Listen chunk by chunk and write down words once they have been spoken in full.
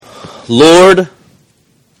Lord,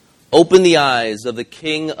 open the eyes of the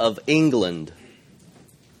King of England.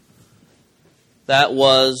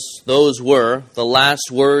 Those were the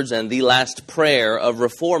last words and the last prayer of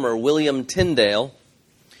Reformer William Tyndale,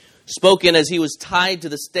 spoken as he was tied to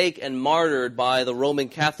the stake and martyred by the Roman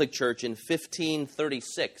Catholic Church in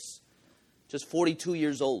 1536, just 42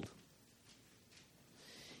 years old.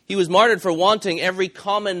 He was martyred for wanting every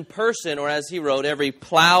common person, or as he wrote, every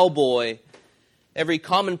plowboy, every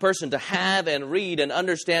common person to have and read and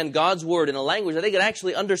understand God's Word in a language that they could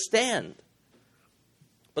actually understand.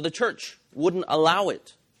 But the church wouldn't allow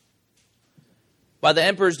it. By the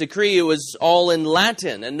emperor's decree, it was all in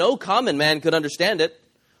Latin, and no common man could understand it,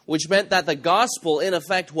 which meant that the gospel, in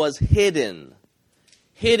effect, was hidden.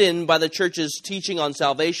 Hidden by the church's teaching on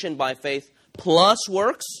salvation by faith plus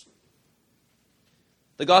works.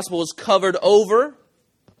 The gospel was covered over.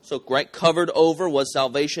 Covered over was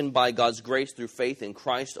salvation by God's grace through faith in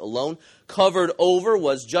Christ alone. Covered over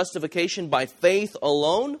was justification by faith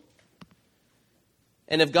alone.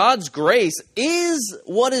 And if God's grace is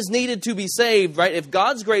what is needed to be saved, right? If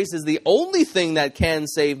God's grace is the only thing that can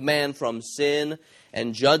save man from sin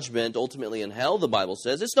and judgment, ultimately in hell, the Bible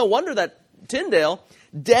says, it's no wonder that Tyndale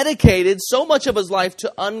dedicated so much of his life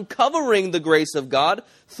to uncovering the grace of God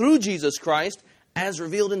through Jesus Christ as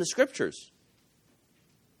revealed in the Scriptures.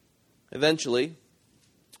 Eventually,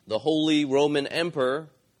 the Holy Roman Emperor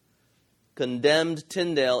condemned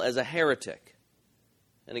Tyndale as a heretic.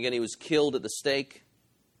 And again, he was killed at the stake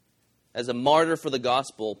as a martyr for the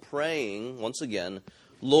gospel, praying, once again,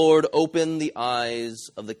 Lord, open the eyes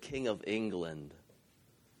of the King of England.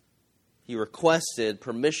 He requested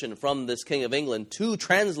permission from this King of England to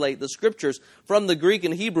translate the Scriptures from the Greek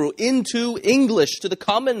and Hebrew into English to the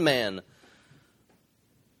common man.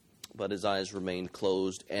 But his eyes remained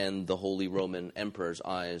closed, and the Holy Roman Emperor's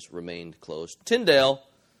eyes remained closed. Tyndale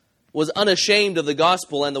was unashamed of the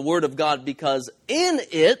gospel and the Word of God because in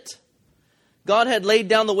it, God had laid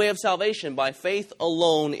down the way of salvation by faith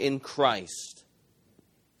alone in Christ.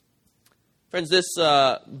 Friends, this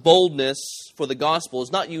boldness for the gospel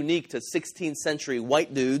is not unique to 16th century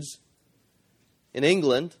white dudes in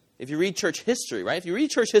England. If you read church history, right? If you read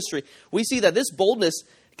church history, we see that this boldness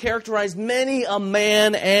characterized many a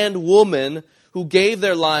man and woman who gave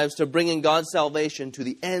their lives to bringing God's salvation to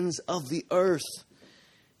the ends of the earth.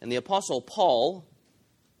 And the Apostle Paul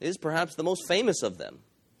is perhaps the most famous of them.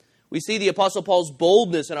 We see the Apostle Paul's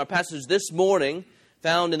boldness in our passage this morning,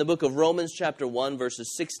 found in the book of Romans chapter 1,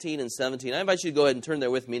 verses 16 and 17. I invite you to go ahead and turn there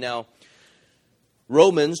with me now.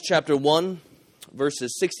 Romans chapter 1,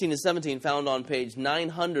 verses 16 and 17, found on page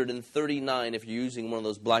 939, if you're using one of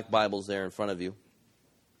those black Bibles there in front of you.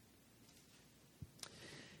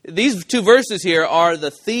 These two verses here are the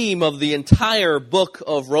theme of the entire book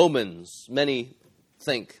of Romans, many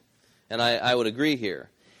think, and I would agree here.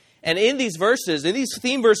 And in these verses, in these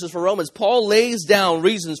theme verses for Romans, Paul lays down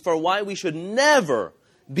reasons for why we should never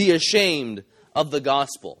be ashamed of the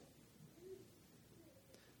gospel.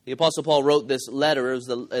 The Apostle Paul wrote this letter. It was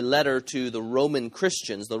a letter to the Roman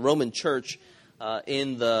Christians, the Roman church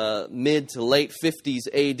in the mid to late 50s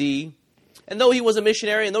A.D., and though he was a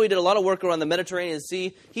missionary, and though he did a lot of work around the Mediterranean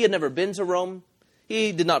Sea, he had never been to Rome.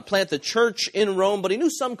 He did not plant the church in Rome, but he knew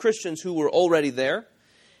some Christians who were already there.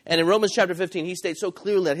 And in Romans chapter 15, he states so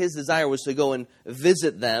clearly that his desire was to go and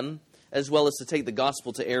visit them, as well as to take the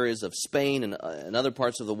gospel to areas of Spain and other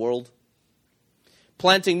parts of the world.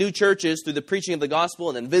 Planting new churches through the preaching of the gospel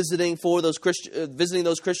and then visiting those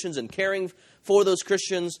Christians and caring for those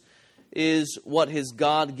Christians is what his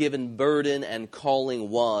God-given burden and calling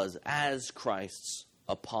was as Christ's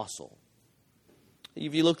apostle.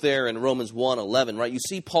 If you look there in Romans 1:11, right, you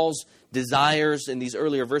see Paul's desires in these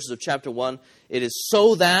earlier verses of chapter 1. It is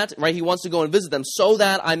so that, right, he wants to go and visit them, so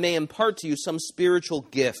that I may impart to you some spiritual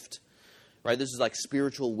gift. Right, this is like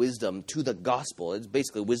spiritual wisdom to the gospel. It's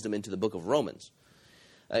basically wisdom into the book of Romans.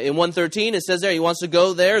 In 1:13, it says there, he wants to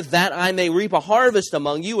go there that I may reap a harvest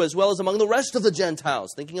among you as well as among the rest of the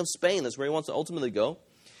Gentiles. Thinking of Spain, that's where he wants to ultimately go.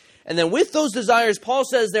 And then with those desires, Paul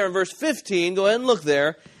says there in verse 15, go ahead and look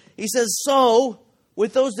there. He says, so,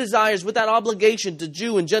 with those desires, with that obligation to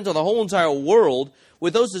Jew and Gentile, the whole entire world,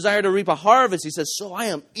 with those desire to reap a harvest, he says, so I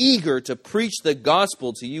am eager to preach the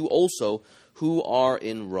gospel to you also who are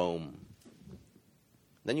in Rome.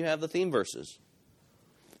 Then you have the theme verses,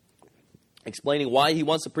 explaining why he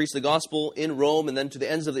wants to preach the gospel in Rome and then to the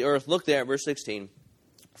ends of the earth. Look there at verse 16.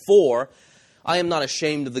 For I am not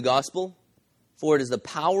ashamed of the gospel, for it is the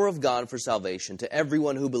power of God for salvation to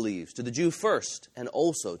everyone who believes, to the Jew first and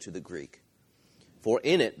also to the Greek. For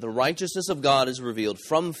in it the righteousness of God is revealed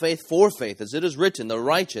from faith for faith, as it is written, the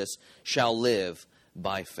righteous shall live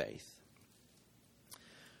by faith.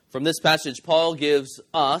 From this passage, Paul gives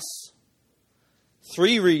us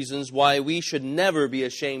 3 reasons why we should never be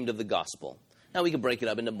ashamed of the gospel. Now, we can break it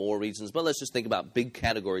up into more reasons, but let's just think about big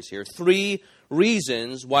categories here. 3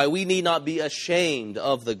 reasons why we need not be ashamed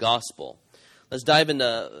of the gospel. Let's dive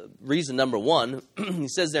into reason number 1. He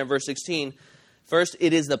says there in verse 16, first,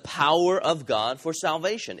 it is the power of God for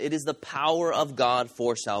salvation. It is the power of God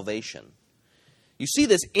for salvation. You see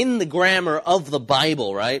this in the grammar of the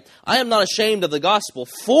Bible, right? I am not ashamed of the gospel,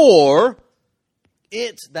 for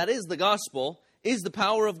it, that is the gospel, is the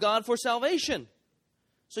power of God for salvation.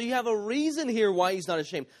 So you have a reason here why he's not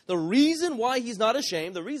ashamed. The reason why he's not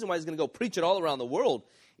ashamed, the reason why he's going to go preach it all around the world,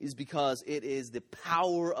 is because it is the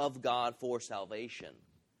power of God for salvation.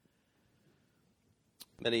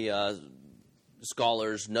 Many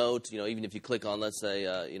scholars note, even if you click on, let's say,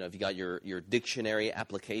 if you got your dictionary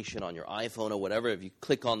application on your iPhone or whatever, if you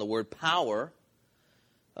click on the word power,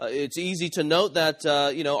 it's easy to note that,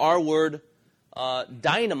 our word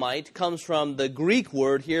dynamite comes from the Greek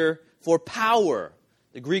word here for power.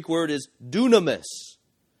 The Greek word is dunamis.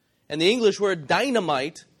 And the English word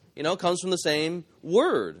dynamite, comes from the same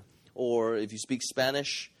word. Or if you speak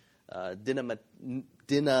Spanish,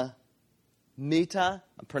 dinamita.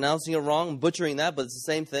 I'm pronouncing it wrong. I'm butchering that, but it's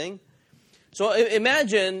the same thing. So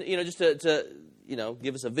imagine, just to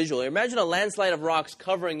give us a visual. Imagine a landslide of rocks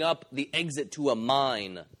covering up the exit to a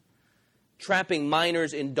mine, trapping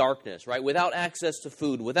miners in darkness, right? Without access to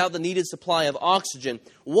food, without the needed supply of oxygen.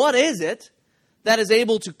 What is it that is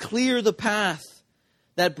able to clear the path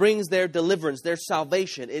that brings their deliverance, their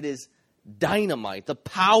salvation? It is dynamite, the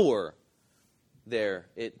power there.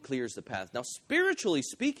 It clears the path. Now, spiritually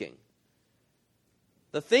speaking,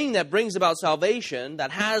 the thing that brings about salvation,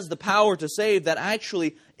 that has the power to save, that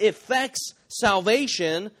actually effects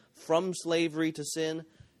salvation from slavery to sin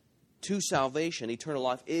to salvation, eternal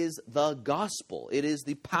life, is the gospel. It is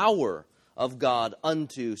the power of God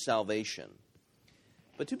unto salvation.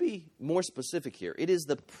 But to be more specific here, it is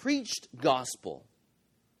the preached gospel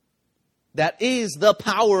that is the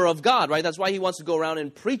power of God, right? That's why he wants to go around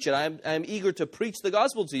and preach it. I am eager to preach the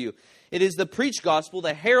gospel to you. It is the preached gospel,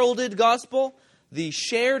 the heralded gospel, the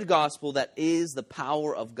shared gospel that is the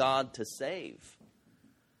power of God to save.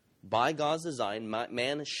 By God's design,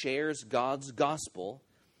 man shares God's gospel,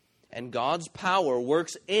 and God's power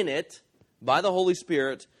works in it by the Holy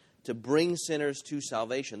Spirit to bring sinners to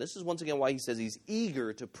salvation. This is once again why he says he's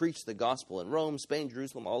eager to preach the gospel in Rome, Spain,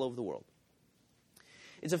 Jerusalem, all over the world.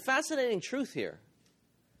 It's a fascinating truth here.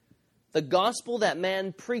 The gospel that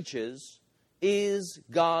man preaches is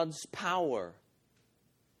God's power.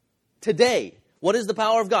 Today, what is the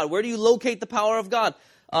power of God? Where do you locate the power of God?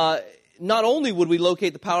 Not only would we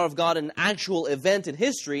locate the power of God in an actual event in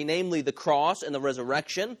history, namely the cross and the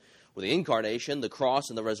resurrection, or the incarnation, the cross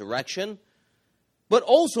and the resurrection, but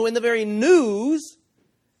also in the very news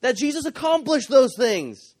that Jesus accomplished those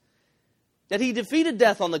things. That he defeated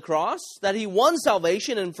death on the cross, that he won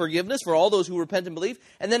salvation and forgiveness for all those who repent and believe,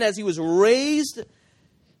 and then as he was raised,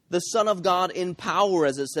 the Son of God in power,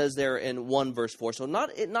 as it says there in 1 verse 4. So not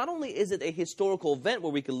only is it a historical event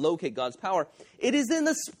where we can locate God's power, it is in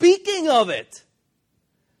the speaking of it.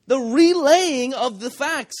 The relaying of the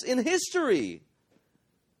facts in history.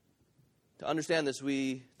 To understand this,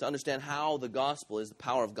 to understand how the gospel is the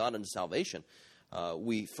power of God unto salvation,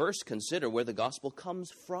 we first consider where the gospel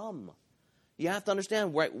comes from. You have to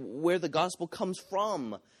understand where the gospel comes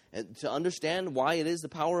from, and to understand why it is the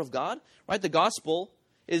power of God. Right? The gospel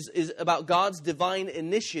is about God's divine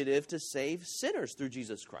initiative to save sinners through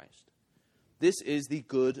Jesus Christ. This is the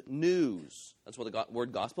good news. That's what the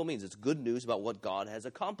word gospel means. It's good news about what God has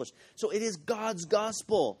accomplished. So it is God's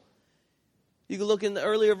gospel. You can look in the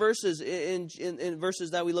earlier verses, in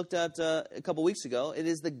verses that we looked at a couple weeks ago. It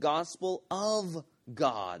is the gospel of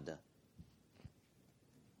God.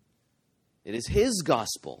 It is his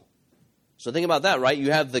gospel. So think about that, right?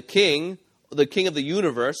 You have the king of the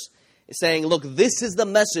universe, saying, look, this is the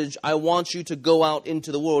message I want you to go out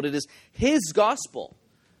into the world. It is his gospel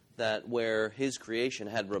that where his creation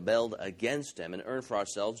had rebelled against him and earned for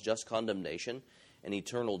ourselves just condemnation and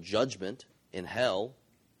eternal judgment in hell,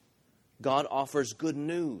 God offers good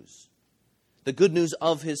news. The good news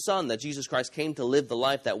of his Son, that Jesus Christ came to live the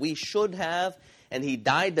life that we should have, and he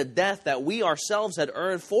died the death that we ourselves had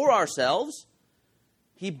earned for ourselves.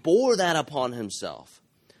 He bore that upon himself.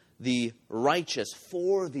 The righteous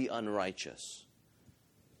for the unrighteous.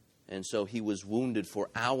 And so he was wounded for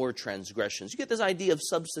our transgressions. You get this idea of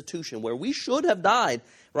substitution, where we should have died,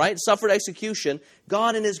 right? Suffered execution.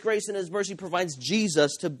 God in his grace and his mercy provides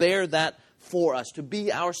Jesus to bear that for us, to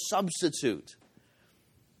be our substitute.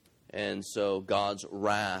 And so God's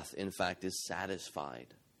wrath, in fact, is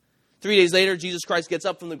satisfied. 3 days later, Jesus Christ gets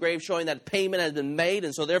up from the grave, showing that payment has been made,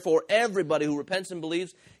 and so therefore everybody who repents and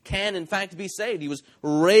believes can in fact be saved. He was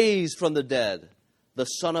raised from the dead, the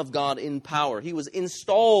Son of God in power. He was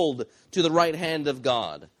installed to the right hand of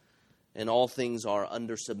God, and all things are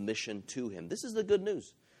under submission to Him. This is the good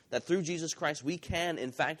news, that through Jesus Christ we can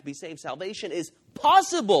in fact be saved. Salvation is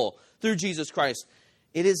possible through Jesus Christ.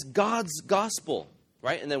 It is God's gospel,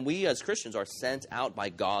 right? And then we as Christians are sent out by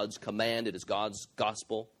God's command. It is God's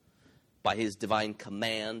gospel by His divine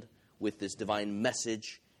command with this divine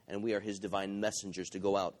message, and we are His divine messengers to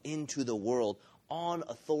go out into the world on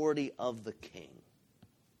authority of the King.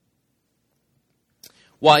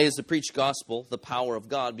 Why is the preached gospel the power of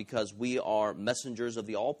God? Because we are messengers of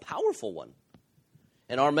the all-powerful one.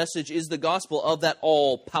 And our message is the gospel of that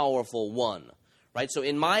all-powerful one. Right? So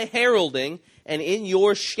in my heralding and in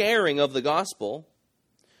your sharing of the gospel,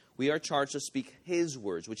 we are charged to speak His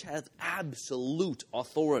words, which have absolute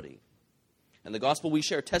authority. And the gospel we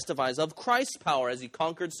share testifies of Christ's power as He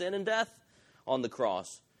conquered sin and death on the cross,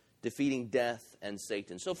 defeating death and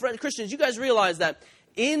Satan. So, Christians, you guys realize that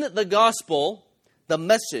in the gospel, the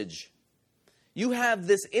message, you have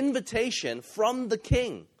this invitation from the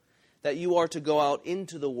King that you are to go out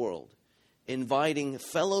into the world, inviting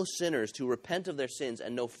fellow sinners to repent of their sins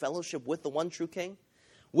and know fellowship with the one true King,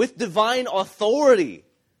 with divine authority,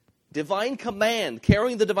 divine command,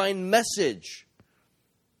 carrying the divine message.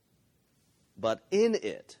 But in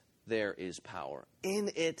it, there is power.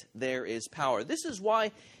 In it, there is power. This is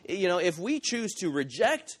why, if we choose to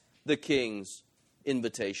reject the King's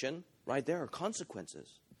invitation, right, there are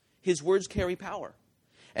consequences. His words carry power.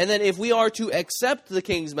 And then if we are to accept the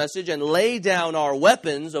King's message and lay down our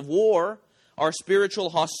weapons of war, our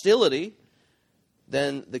spiritual hostility,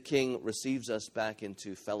 then the King receives us back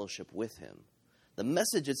into fellowship with Him. The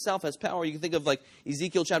message itself has power. You can think of like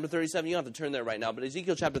Ezekiel chapter 37. You don't have to turn there right now, but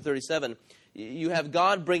Ezekiel chapter 37, you have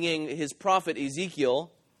God bringing His prophet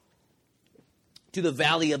Ezekiel to the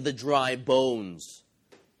valley of the dry bones.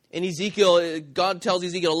 In Ezekiel, God tells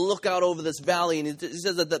Ezekiel to look out over this valley, and He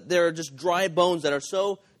says that there are just dry bones that are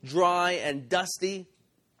so dry and dusty.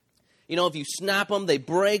 If you snap them, they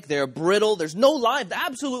break, they're brittle. There's no life,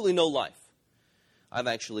 absolutely no life. I've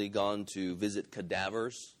actually gone to visit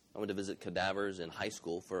cadavers. I went to visit cadavers in high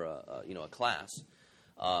school for a class.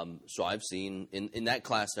 So I've seen, in that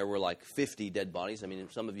class, there were like 50 dead bodies. I mean,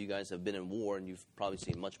 some of you guys have been in war, and you've probably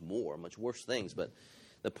seen much more, much worse things. But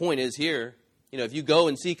the point is here, if you go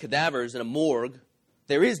and see cadavers in a morgue,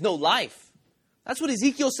 there is no life. That's what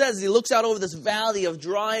Ezekiel says as he looks out over this valley of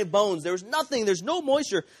dry bones. There's nothing. There's no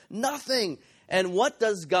moisture. Nothing. And what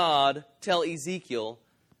does God tell Ezekiel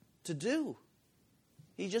to do?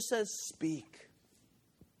 He just says, speak.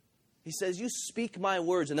 He says, you speak my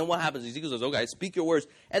words. And then what happens? Ezekiel says, okay, speak your words.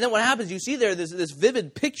 And then what happens? You see there this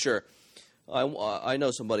vivid picture. I know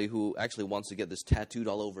somebody who actually wants to get this tattooed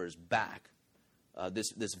all over his back.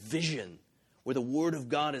 This vision where the Word of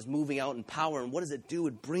God is moving out in power. And what does it do?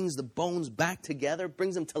 It brings the bones back together,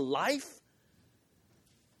 brings them to life.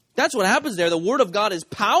 That's what happens there. The Word of God is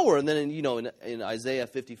power. And then, in Isaiah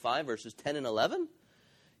 55, verses 10 and 11,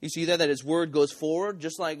 you see there that His Word goes forward,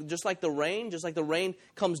 just like the rain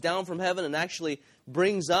comes down from heaven and actually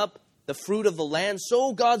brings up the fruit of the land.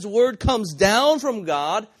 So God's Word comes down from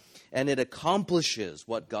God, and it accomplishes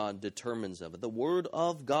what God determines of it. The Word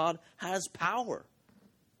of God has power.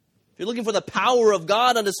 If you're looking for the power of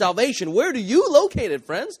God unto salvation, where do you locate it,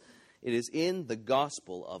 friends? It is in the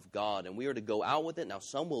gospel of God, and we are to go out with it. Now,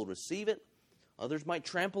 some will receive it. Others might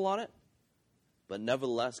trample on it. But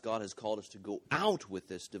nevertheless, God has called us to go out with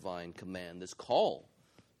this divine command, this call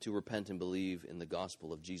to repent and believe in the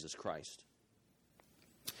gospel of Jesus Christ.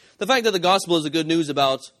 The fact that the gospel is the good news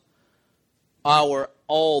about our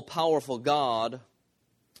all-powerful God,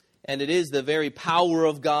 and it is the very power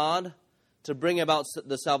of God to bring about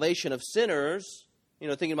the salvation of sinners,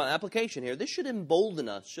 thinking about application here, this should embolden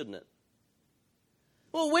us, shouldn't it?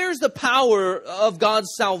 Well, where's the power of God's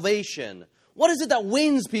salvation? What is it that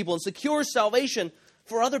wins people and secures salvation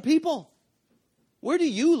for other people? Where do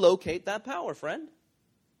you locate that power, friend?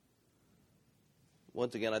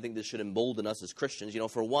 Once again, I think this should embolden us as Christians.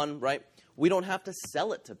 For one, right, we don't have to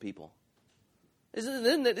sell it to people.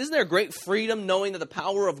 Isn't there great freedom knowing that the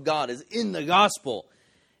power of God is in the gospel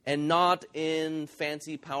and not in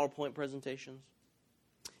fancy PowerPoint presentations?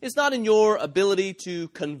 It's not in your ability to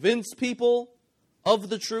convince people of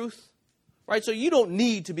the truth. Right? So you don't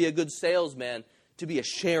need to be a good salesman to be a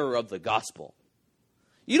sharer of the gospel.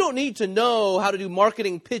 You don't need to know how to do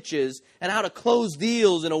marketing pitches and how to close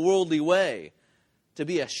deals in a worldly way to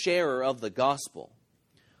be a sharer of the gospel.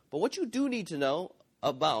 But what you do need to know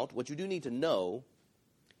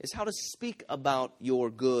is how to speak about your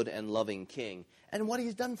good and loving King and what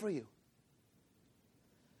He's done for you.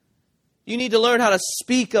 You need to learn how to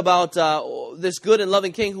speak about this good and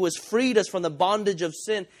loving King who has freed us from the bondage of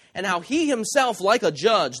sin, and how He Himself, like a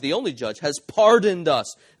judge, the only judge, has pardoned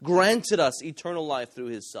us, granted us eternal life through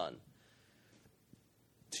His Son.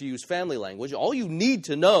 To use family language, all you need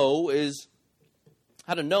to know is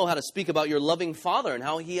how to speak about your loving Father and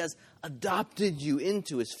how He has adopted you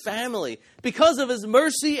into His family because of His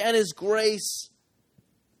mercy and His grace.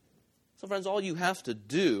 So friends, all you have to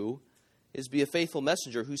do is be a faithful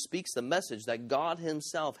messenger who speaks the message that God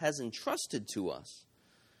Himself has entrusted to us.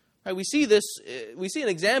 Right, we see an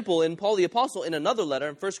example in Paul the Apostle in another letter,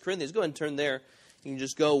 in 1 Corinthians. Go ahead and turn there. You can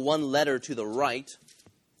just go one letter to the right.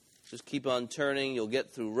 Just keep on turning. You'll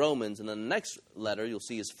get through Romans. And then the next letter you'll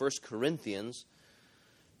see is 1 Corinthians.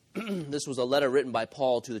 This was a letter written by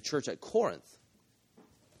Paul to the church at Corinth.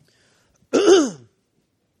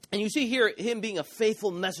 And you see here him being a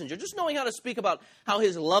faithful messenger, just knowing how to speak about how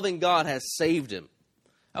his loving God has saved him,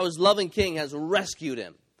 how his loving King has rescued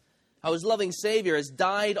him, how his loving Savior has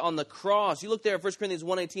died on the cross. You look there at 1 Corinthians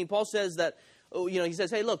 1:18, Paul says that, he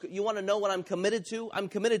says, hey, look, you want to know what I'm committed to? I'm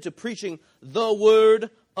committed to preaching the word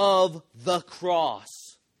of the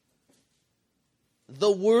cross.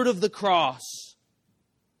 The word of the cross.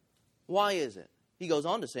 Why is it? He goes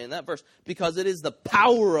on to say in that verse, because it is the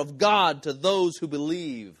power of God to those who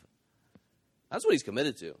believe. That's what he's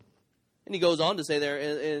committed to. And he goes on to say there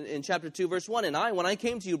in chapter 2, verse 1, and when I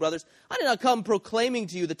came to you, brothers, I did not come proclaiming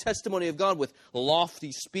to you the testimony of God with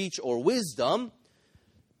lofty speech or wisdom,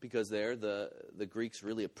 because there the Greeks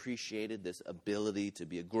really appreciated this ability to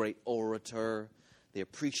be a great orator. They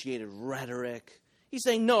appreciated rhetoric. He's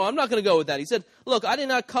saying, no, I'm not going to go with that. He said, look, I did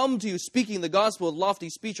not come to you speaking the gospel with lofty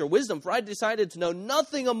speech or wisdom, for I decided to know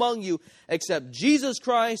nothing among you except Jesus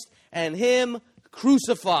Christ and Him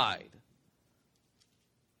crucified.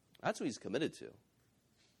 That's what he's committed to.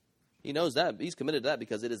 He knows that. He's committed to that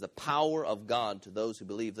because it is the power of God to those who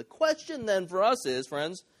believe. The question then for us is,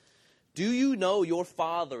 friends, do you know your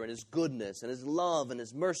Father and His goodness and His love and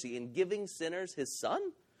His mercy in giving sinners His Son?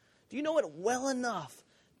 Do you know it well enough?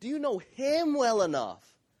 Do you know Him well enough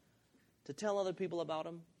to tell other people about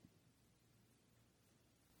Him?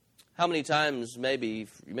 How many times maybe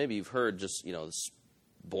you've heard just, this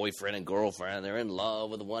boyfriend and girlfriend, they're in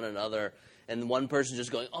love with one another, and one person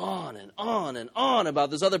just going on and on and on about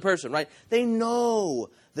this other person, right? They know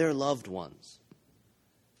their loved ones.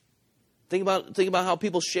 Think about how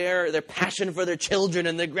people share their passion for their children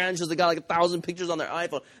and their grandchildren. They got like 1,000 pictures on their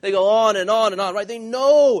iPhone. They go on and on and on, right? They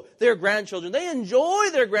know their grandchildren. They enjoy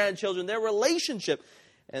their grandchildren, their relationship.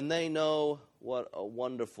 And they know what a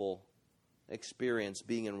wonderful experience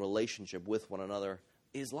being in relationship with one another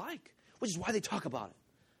is like, which is why they talk about it.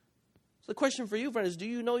 So the question for you, friend, is do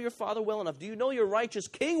you know your Father well enough? Do you know your righteous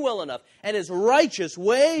King well enough and His righteous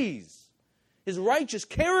ways, His righteous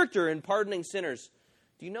character in pardoning sinners?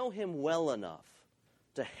 Do you know Him well enough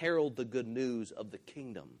to herald the good news of the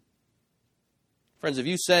kingdom? Friends, if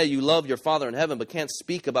you say you love your Father in heaven but can't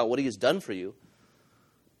speak about what He has done for you,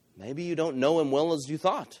 maybe you don't know Him well as you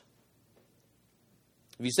thought.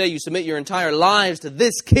 If you say you submit your entire lives to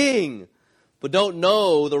this King but don't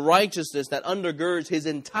know the righteousness that undergirds His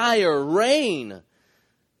entire reign,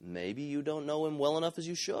 maybe you don't know Him well enough as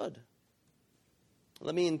you should.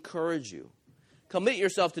 Let me encourage you. Commit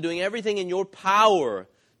yourself to doing everything in your power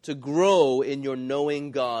to grow in your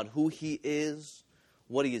knowing God, who He is,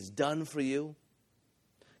 what He has done for you.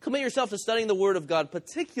 Commit yourself to studying the Word of God,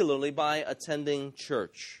 particularly by attending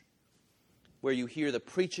church, where you hear the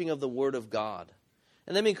preaching of the Word of God.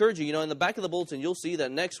 And let me encourage you, in the back of the bulletin, you'll see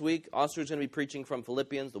that next week, Oscar's going to be preaching from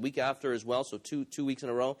Philippians, the week after as well, so two weeks in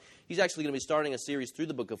a row. He's actually going to be starting a series through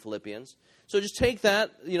the book of Philippians. So just take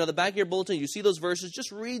that, the back of your bulletin, you see those verses,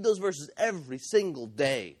 just read those verses every single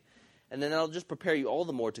day. And then that'll just prepare you all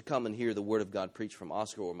the more to come and hear the Word of God preached from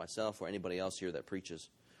Oscar or myself or anybody else here that preaches.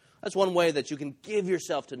 That's one way that you can give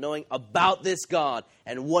yourself to knowing about this God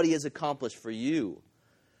and what He has accomplished for you,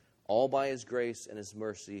 all by His grace and His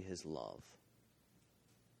mercy, His love.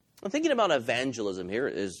 I'm thinking about evangelism here.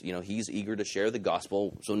 He's eager to share the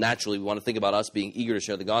gospel. So naturally, we want to think about us being eager to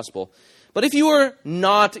share the gospel. But if you are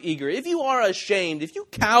not eager, if you are ashamed, if you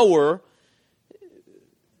cower,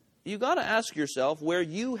 you got to ask yourself where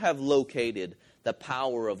you have located the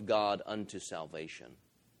power of God unto salvation.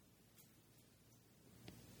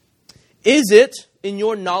 Is it in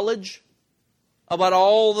your knowledge about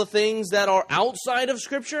all the things that are outside of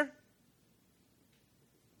Scripture?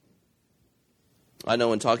 I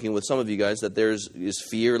know in talking with some of you guys that there's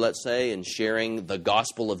fear, let's say, in sharing the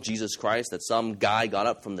gospel of Jesus Christ, that some guy got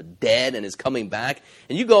up from the dead and is coming back.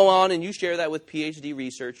 And you go on and you share that with PhD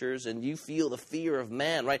researchers and you feel the fear of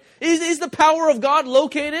man, right? Is the power of God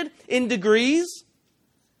located in degrees?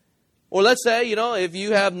 Or let's say, if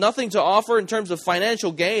you have nothing to offer in terms of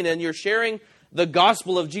financial gain and you're sharing the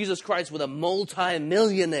gospel of Jesus Christ with a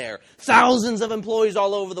multi-millionaire, thousands of employees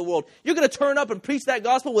all over the world, you're going to turn up and preach that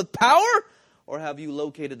gospel with power? Or have you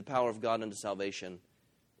located the power of God unto salvation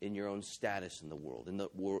in your own status in the world, in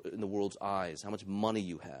the world's eyes, how much money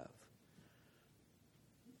you have?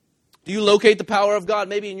 Do you locate the power of God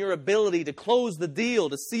maybe in your ability to close the deal,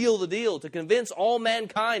 to seal the deal, to convince all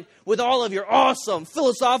mankind with all of your awesome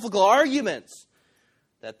philosophical arguments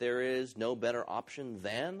that there is no better option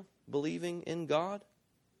than believing in God?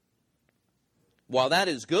 While that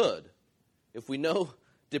is good, if we know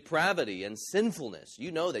depravity and sinfulness, you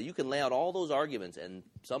know that you can lay out all those arguments and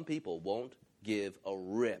some people won't give a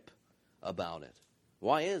rip about it.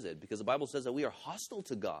 Why is it? Because the Bible says that we are hostile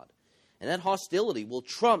to God. And that hostility will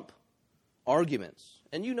trump arguments.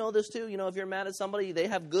 And you know this too. If you're mad at somebody, they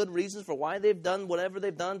have good reasons for why they've done whatever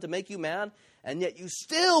they've done to make you mad, and yet you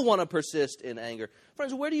still want to persist in anger.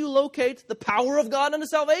 Friends, where do you locate the power of God unto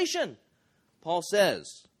salvation? Paul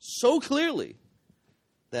says so clearly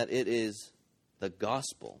that it is the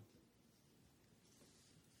gospel.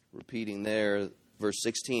 Repeating there, verse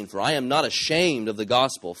 16, for I am not ashamed of the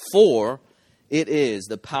gospel, for it is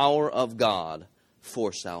the power of God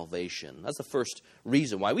for salvation. That's the first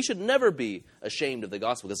reason why we should never be ashamed of the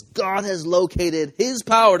gospel, because God has located His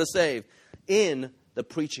power to save in the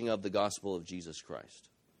preaching of the gospel of Jesus Christ.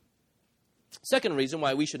 Second reason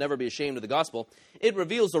why we should never be ashamed of the gospel, it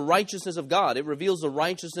reveals the righteousness of God. It reveals the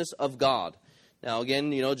righteousness of God. Now,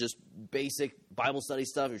 again, just basic Bible study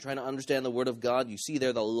stuff. You're trying to understand the Word of God. You see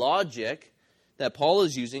there the logic that Paul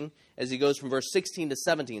is using as he goes from verse 16 to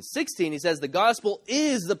 17. 16, he says, the gospel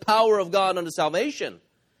is the power of God unto salvation.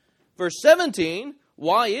 Verse 17,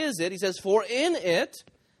 why is it? He says, for in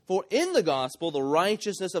the gospel, the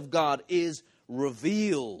righteousness of God is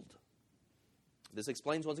revealed. This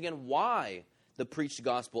explains once again why the preached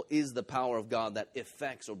gospel is the power of God that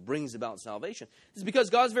effects or brings about salvation. It's because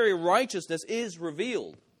God's very righteousness is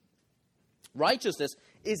revealed. Righteousness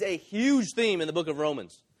is a huge theme in the book of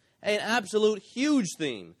Romans. An absolute huge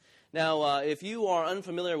theme. Now, if you are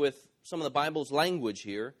unfamiliar with some of the Bible's language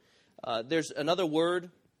here, there's another word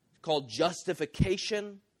called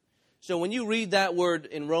justification. So when you read that word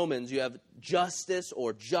in Romans, you have justice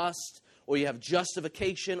or just, or you have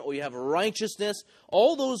justification, or you have righteousness.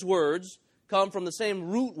 All those words come from the same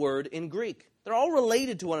root word in Greek. They're all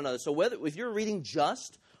related to one another. So if you're reading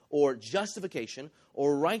just or justification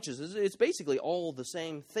or righteousness, it's basically all the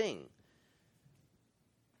same thing.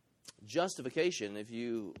 Justification, if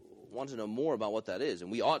you want to know more about what that is,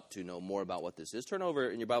 and we ought to know more about what this is, turn over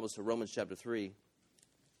in your Bibles to Romans chapter 3.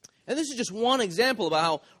 And this is just one example about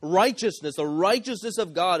how righteousness, the righteousness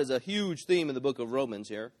of God, is a huge theme in the book of Romans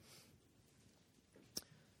here.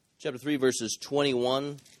 Chapter 3, verses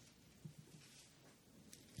 21.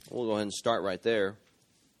 We'll go ahead and start right there.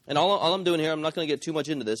 And all I'm doing here, I'm not going to get too much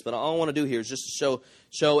into this, but all I want to do here is just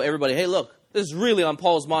show everybody, hey, look, this is really on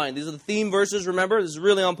Paul's mind. These are the theme verses, remember? This is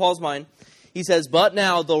really on Paul's mind. He says, but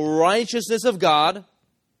now the righteousness of God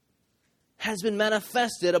has been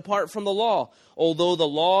manifested apart from the law, although the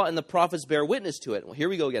law and the prophets bear witness to it. Well, here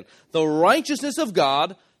we go again. The righteousness of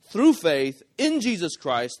God through faith in Jesus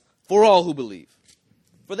Christ for all who believe.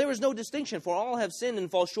 For there is no distinction, for all have sinned and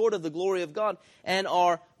fall short of the glory of God, and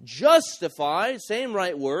are justified, same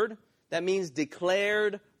right word, that means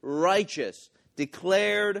declared righteous,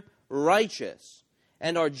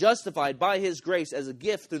 and are justified by His grace as a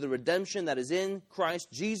gift through the redemption that is in Christ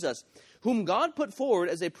Jesus, whom God put forward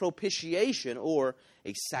as a propitiation, or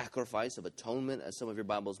a sacrifice of atonement, as some of your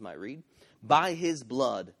Bibles might read, by His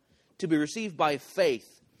blood, to be received by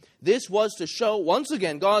faith. This was to show, once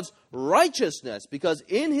again, God's righteousness, because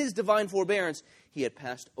in His divine forbearance, He had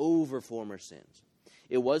passed over former sins.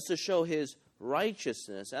 It was to show His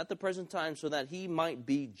righteousness at the present time so that He might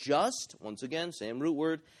be just, once again, same root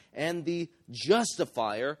word, and the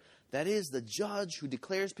justifier, that is, the judge who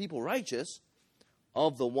declares people righteous,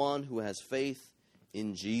 of the one who has faith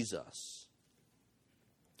in Jesus.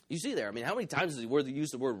 You see there, how many times does he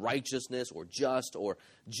use the word righteousness, or just, or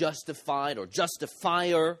justified, or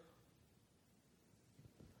justifier?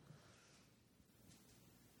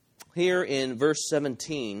 Here in verse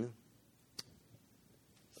 17,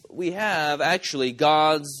 we have actually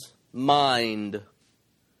God's mind.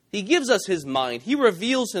 He gives us His mind. He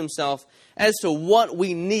reveals Himself as to what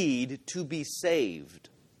we need to be saved.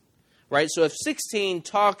 right? So if 16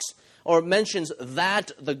 talks or mentions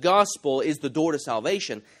that the gospel is the door to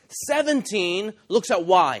salvation, 17 looks at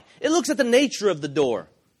why. It looks at the nature of the door.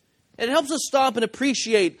 It helps us stop and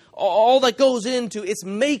appreciate all that goes into its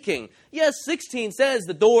making. Yes, 16 says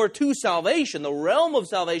the door to salvation, the realm of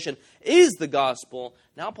salvation, is the gospel.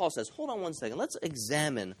 Now Paul says, hold on one second. Let's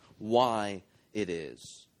examine why it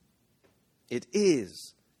is. It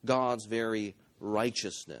is God's very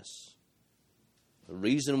righteousness. The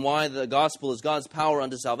reason why the gospel is God's power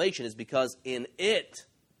unto salvation is because in it,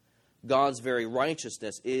 God's very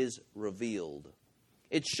righteousness is revealed.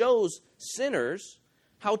 It shows sinners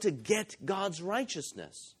how to get God's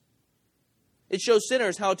righteousness. It shows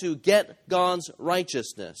sinners how to get God's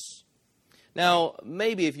righteousness. Now,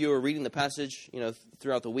 maybe if you were reading the passage,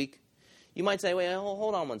 throughout the week, you might say, wait,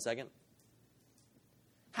 hold on one second.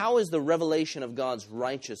 How is the revelation of God's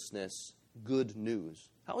righteousness good news?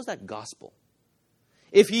 How is that gospel?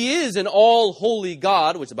 If He is an all-holy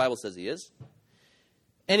God, which the Bible says He is,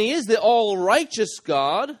 and He is the all-righteous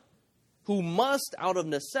God, who must, out of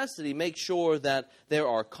necessity, make sure that there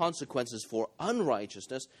are consequences for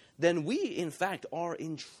unrighteousness, then we, in fact, are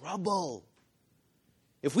in trouble.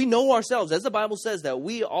 If we know ourselves, as the Bible says, that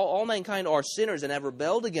we, all mankind, are sinners and have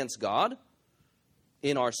rebelled against God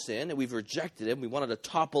in our sin, and we've rejected Him, we wanted to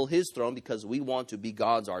topple His throne because we want to be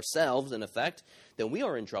gods ourselves, in effect, then we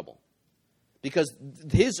are in trouble. Because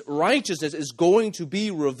His righteousness is going to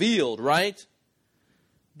be revealed, right?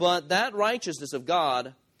 But that righteousness of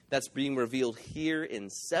God that's being revealed here in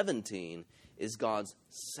 17 is God's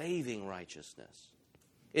saving righteousness.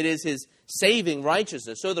 It is His saving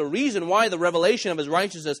righteousness. So the reason why the revelation of His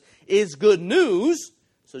righteousness is good news,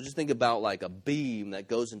 so just think about like a beam that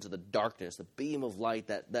goes into the darkness, the beam of light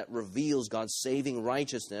that reveals God's saving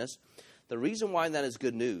righteousness. The reason why that is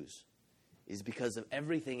good news is because of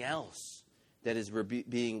everything else that is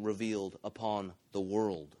being revealed upon the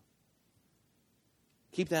world.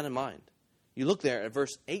 Keep that in mind. You look there at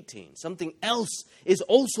verse 18. Something else is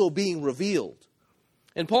also being revealed.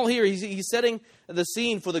 And Paul here, he's setting the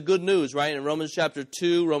scene for the good news, right? In Romans chapter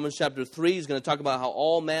 2, Romans chapter 3, he's going to talk about how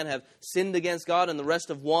all men have sinned against God, and the rest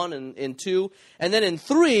of 1 and in 2. And then in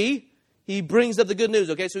 3, he brings up the good news,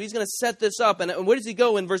 okay? So he's going to set this up. And where does he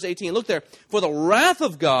go in verse 18? Look there. For the wrath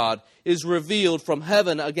of God is revealed from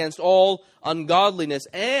heaven against all ungodliness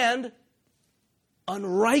and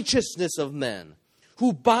unrighteousness of men,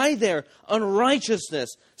 who by their unrighteousness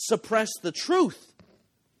suppress the truth.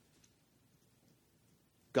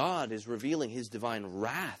 God is revealing His divine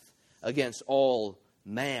wrath against all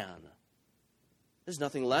man. There's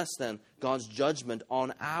nothing less than God's judgment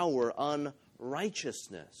on our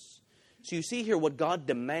unrighteousness. So you see here what God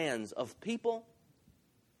demands of people.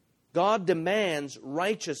 God demands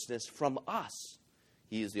righteousness from us.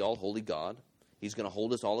 He is the all-holy God. He's going to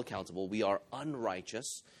hold us all accountable. We are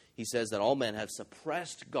unrighteous. He says that all men have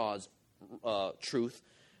suppressed God's truth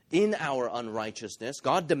in our unrighteousness.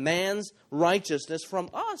 God demands righteousness from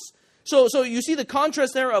us. So you see the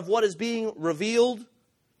contrast there of what is being revealed.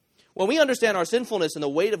 When we understand our sinfulness and the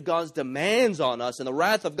weight of God's demands on us and the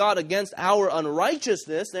wrath of God against our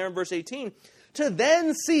unrighteousness, there in verse 18, to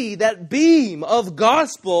then see that beam of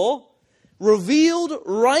gospel revealed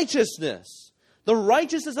righteousness. The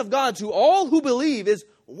righteousness of God to all who believe is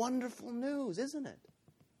wonderful news, isn't it?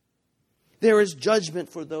 There is judgment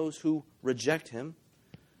for those who reject Him,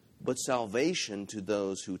 but salvation to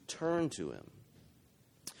those who turn to Him.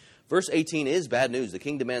 Verse 18 is bad news. The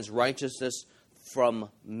King demands righteousness from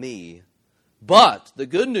me. But the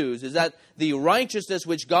good news is that the righteousness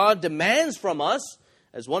which God demands from us,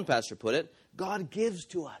 as one pastor put it, God gives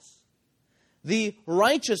to us. The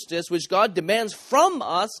righteousness which God demands from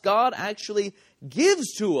us, God actually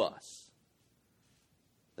gives to us.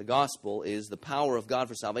 The gospel is the power of God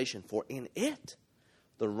for salvation, for in it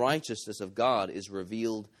the righteousness of God is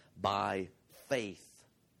revealed by faith.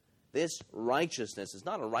 This righteousness is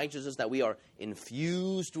not a righteousness that we are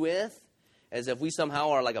infused with, as if we somehow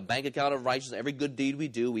are like a bank account of righteousness. Every good deed we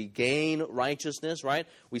do, we gain righteousness, right?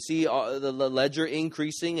 We see the ledger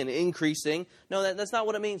increasing and increasing. No, that's not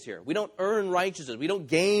what it means here. We don't earn righteousness. We don't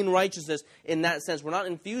gain righteousness in that sense. We're not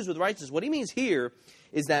infused with righteousness. What he means here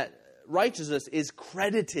is that righteousness is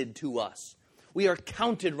credited to us. We are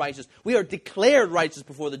counted righteous. We are declared righteous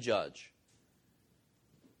before the judge.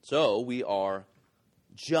 So we are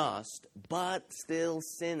just, but still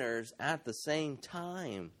sinners at the same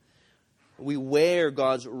time. We wear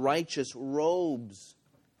God's righteous robes.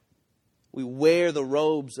 We wear the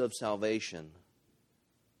robes of salvation.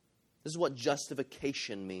 This is what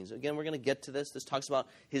justification means. Again, we're going to get to this. This talks about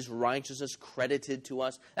His righteousness credited to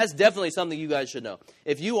us. That's definitely something you guys should know.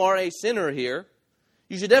 If you are a sinner here,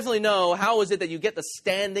 You should definitely know how is it that you get the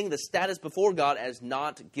standing, the status before God as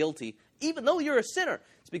not guilty, even though you're a sinner.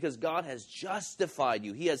 It's because God has justified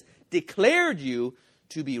you. He has declared you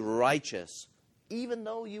to be righteous, even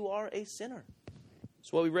though you are a sinner.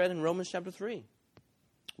 That's what we read in Romans chapter 3.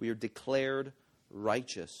 We are declared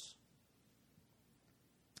righteous.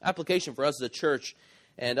 Application for us as a church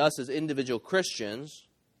and us as individual Christians,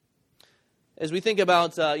 as we think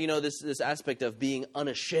about this aspect of being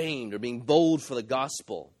unashamed or being bold for the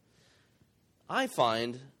gospel, I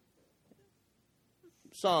find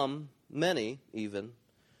many even,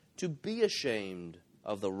 to be ashamed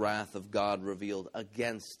of the wrath of God revealed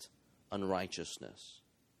against unrighteousness.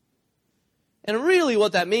 And really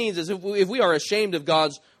what that means is if we are ashamed of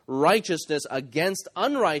God's righteousness against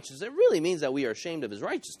unrighteousness, it really means that we are ashamed of His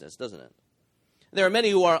righteousness, doesn't it? There are many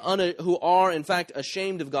who are in fact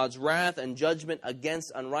ashamed of God's wrath and judgment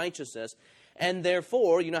against unrighteousness, and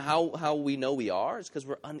therefore, how we know we are is because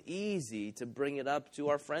we're uneasy to bring it up to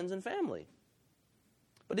our friends and family.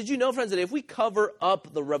 But did you know, friends, that if we cover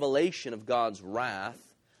up the revelation of God's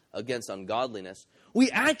wrath against ungodliness,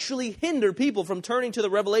 we actually hinder people from turning to the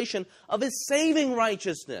revelation of His saving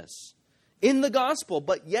righteousness in the gospel,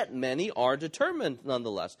 but yet many are determined,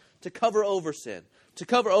 nonetheless, to cover over sin, to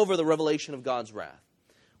cover over the revelation of God's wrath.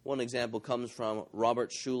 One example comes from Robert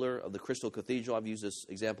Schuller of the Crystal Cathedral. I've used this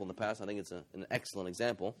example in the past. I think it's an excellent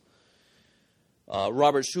example.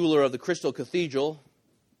 Robert Schuller of the Crystal Cathedral,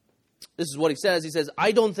 this is what he says. He says,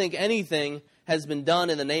 "I don't think anything has been done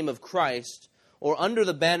in the name of Christ or under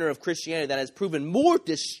the banner of Christianity that has proven more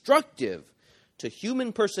destructive to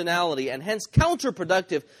human personality and hence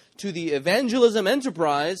counterproductive to the evangelism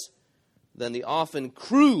enterprise than the often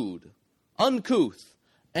crude, uncouth,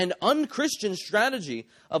 and unchristian strategy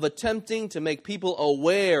of attempting to make people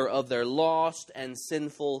aware of their lost and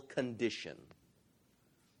sinful condition."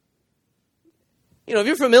 If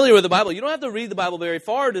you're familiar with the Bible, you don't have to read the Bible very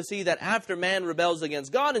far to see that after man rebels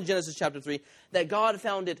against God in Genesis chapter 3, that God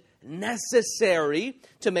found it necessary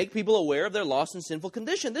to make people aware of their lost and sinful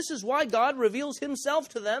condition. This is why God reveals Himself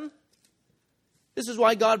to them. This is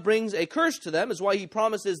why God brings a curse to them. This is why He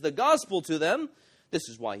promises the gospel to them. This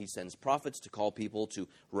is why He sends prophets to call people to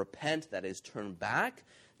repent, that is, turn back.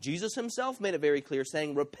 Jesus Himself made it very clear,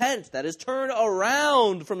 saying, "Repent, that is, turn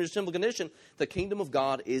around from your sinful condition. The kingdom of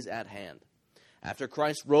God is at hand." After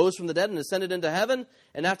Christ rose from the dead and ascended into heaven,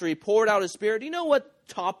 and after He poured out His Spirit, do you know what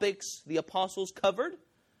topics the apostles covered?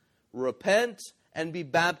 Repent and be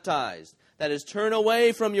baptized. That is, turn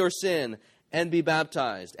away from your sin and be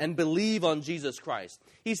baptized and believe on Jesus Christ.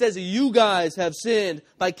 He says, you guys have sinned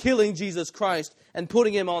by killing Jesus Christ and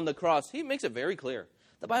putting Him on the cross. He makes it very clear.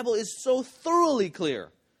 The Bible is so thoroughly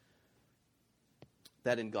clear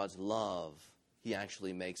that in God's love, He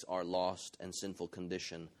actually makes our lost and sinful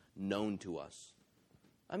condition known to us.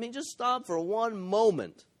 I mean, just stop for one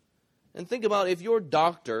moment and think about if your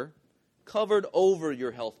doctor covered over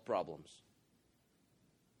your health problems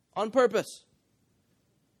on purpose.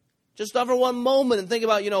 Just stop for one moment and think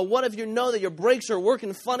about, what if you know that your brakes are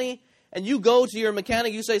working funny and you go to your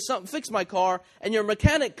mechanic, you say, fix my car, and your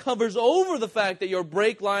mechanic covers over the fact that your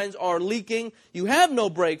brake lines are leaking, you have no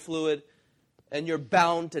brake fluid, and you're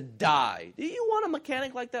bound to die. Do you want a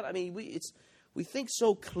mechanic like that? I mean, we think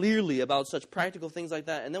so clearly about such practical things like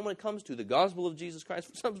that, and then when it comes to the gospel of Jesus Christ,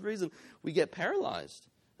 for some reason, we get paralyzed,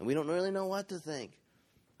 and we don't really know what to think.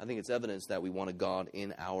 I think it's evidence that we want a God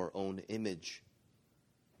in our own image.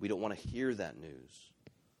 We don't want to hear that news.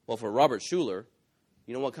 Well, for Robert Schuller,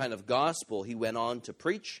 you know what kind of gospel he went on to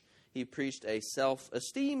preach? He preached a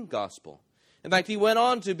self-esteem gospel. In fact, he went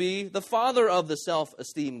on to be the father of the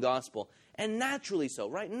self-esteem gospel, and naturally so,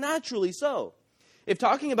 right? Naturally so. If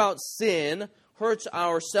talking about sin hurts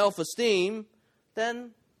our self-esteem,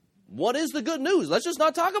 then what is the good news? Let's just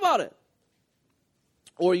not talk about it.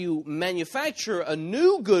 Or you manufacture a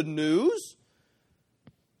new good news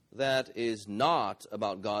that is not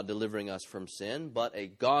about God delivering us from sin, but a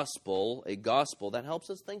gospel that helps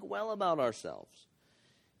us think well about ourselves.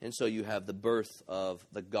 And so you have the birth of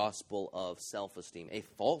the gospel of self-esteem, a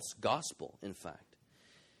false gospel, in fact.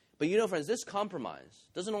 But friends, this compromise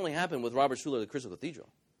doesn't only happen with Robert Schuller of the Crystal Cathedral.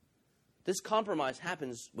 This compromise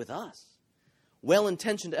happens with us.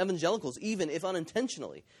 Well-intentioned evangelicals, even if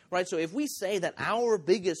unintentionally. Right? So if we say that our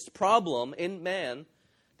biggest problem in man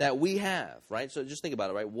that we have, right? So just think about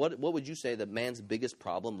it, right? What would you say that man's biggest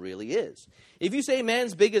problem really is? If you say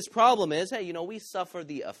man's biggest problem is, hey, we suffer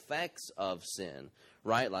the effects of sin,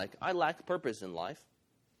 right? Like, I lack purpose in life.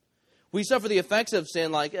 We suffer the effects of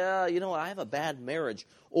sin like, I have a bad marriage,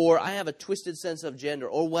 or I have a twisted sense of gender,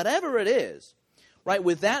 or whatever it is. right?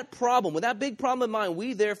 With that problem, with that big problem in mind,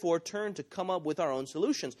 we therefore turn to come up with our own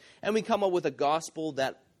solutions. And we come up with a gospel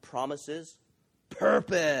that promises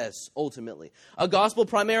purpose, ultimately. A gospel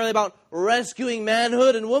primarily about rescuing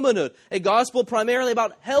manhood and womanhood. A gospel primarily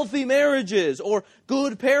about healthy marriages or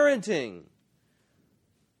good parenting.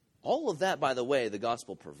 All of that, by the way, the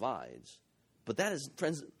gospel provides. But that is,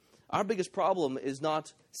 friends, our biggest problem is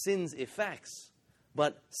not sin's effects,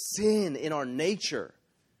 but sin in our nature.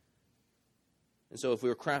 And so if we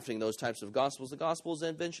were crafting those types of gospels, the gospel is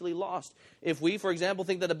eventually lost. If we, for example,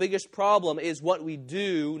 think that the biggest problem is what we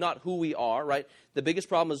do, not who we are, right? The biggest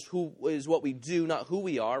problem is what we do, not who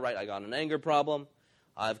we are, right? I got an anger problem.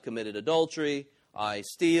 I've committed adultery. I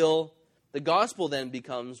steal. The gospel then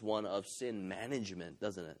becomes one of sin management,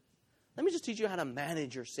 doesn't it? Let me just teach you how to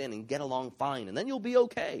manage your sin and get along fine, and then you'll be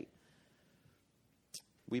okay.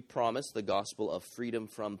 We promise the gospel of freedom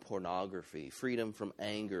from pornography, freedom from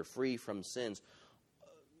anger, free from sins,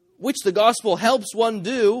 which the gospel helps one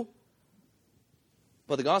do.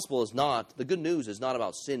 But the gospel is not, the good news is not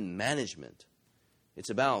about sin management. It's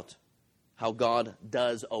about how God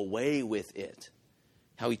does away with it,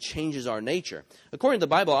 how He changes our nature. According to the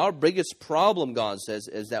Bible, our biggest problem, God says,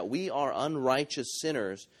 is that we are unrighteous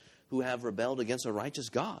sinners who have rebelled against a righteous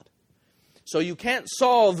God. So you can't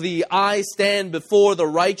solve the I stand before the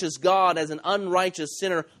righteous God as an unrighteous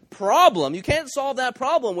sinner problem. You can't solve that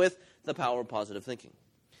problem with the power of positive thinking.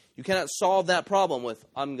 You cannot solve that problem with,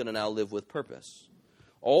 I'm going to now live with purpose.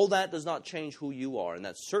 All that does not change who you are, and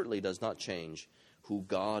that certainly does not change who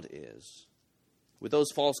God is. With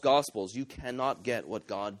those false gospels, you cannot get what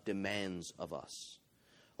God demands of us.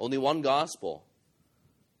 Only one gospel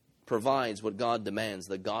provides what God demands,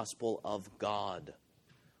 the gospel of God.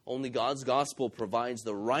 Only God's gospel provides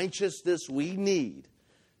the righteousness we need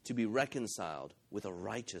to be reconciled with a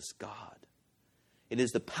righteous God. It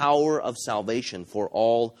is the power of salvation for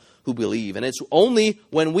all who believe. And it's only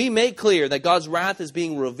when we make clear that God's wrath is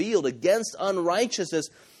being revealed against unrighteousness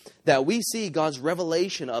that we see God's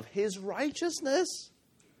revelation of His righteousness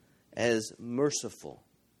as merciful,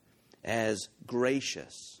 as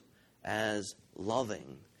gracious, as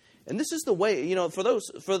loving. And this is the way, for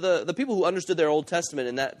the people who understood their Old Testament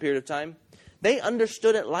in that period of time, they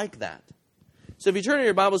understood it like that. So if you turn in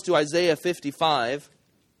your Bibles to Isaiah 55,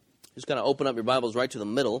 just kind of open up your Bibles right to the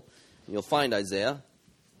middle, and you'll find Isaiah.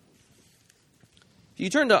 If you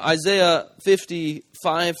turn to Isaiah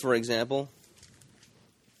 55, for example,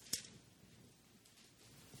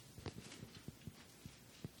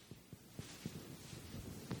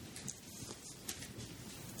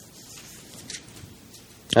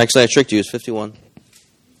 actually, I tricked you. It's 51.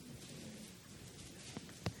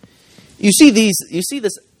 You see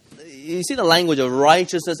the language of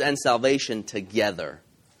righteousness and salvation together,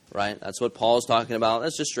 right? That's what Paul's talking about.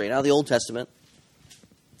 That's just straight out of the Old Testament.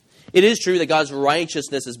 It is true that God's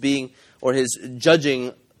righteousness is being, or His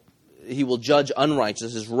judging, He will judge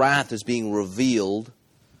unrighteousness. His wrath is being revealed.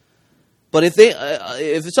 But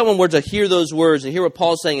if someone were to hear those words and hear what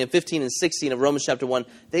Paul's saying in 15 and 16 of Romans chapter 1,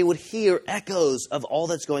 they would hear echoes of all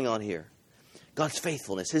that's going on here. God's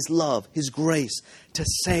faithfulness, His love, His grace to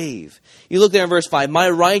save. You look there in verse 5, my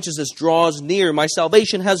righteousness draws near, my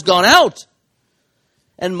salvation has gone out.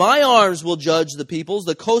 And my arms will judge the peoples.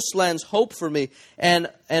 The coastlands hope for me. And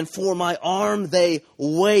for my arm they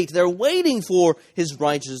wait. They're waiting for His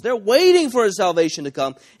righteousness. They're waiting for His salvation to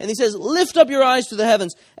come. And He says, lift up your eyes to the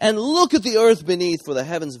heavens and look at the earth beneath. For the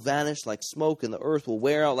heavens vanish like smoke and the earth will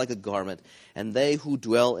wear out like a garment. And they who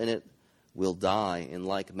dwell in it will die in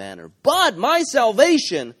like manner. But my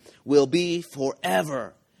salvation will be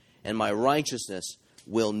forever. And my righteousness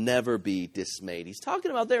will never be dismayed. He's talking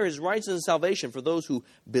about there His righteousness and salvation for those who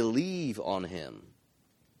believe on Him.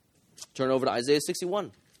 Turn over to Isaiah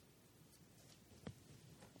 61.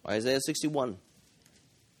 Isaiah 61.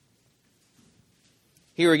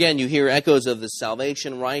 Here again, you hear echoes of the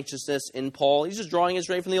salvation, righteousness in Paul. He's just drawing it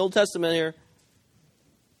straight from the Old Testament here.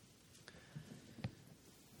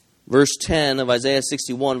 Verse 10 of Isaiah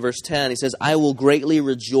 61, verse 10, he says, I will greatly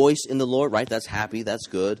rejoice in the Lord. Right, that's happy, that's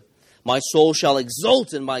good. My soul shall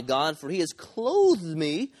exult in my God, for He has clothed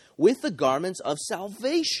me with the garments of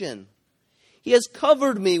salvation. He has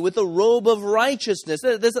covered me with a robe of righteousness.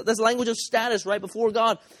 There's language of status right before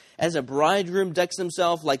God. As a bridegroom decks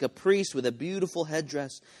himself like a priest with a beautiful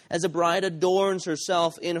headdress. As a bride adorns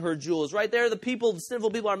herself in her jewels. Right there, the sinful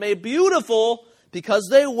people are made beautiful because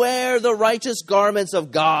they wear the righteous garments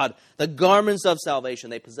of God. The garments of salvation.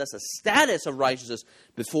 They possess a status of righteousness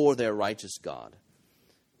before their righteous God.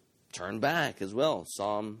 Turn back as well.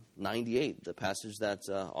 Psalm 98, the passage that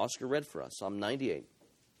Oscar read for us. Psalm 98.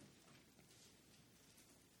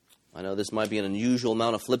 I know this might be an unusual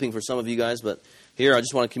amount of flipping for some of you guys, but here I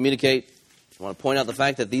just want to communicate, I want to point out the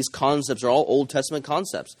fact that these concepts are all Old Testament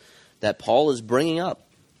concepts that Paul is bringing up.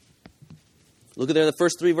 Look at there the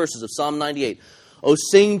first 3 verses of Psalm 98. Oh,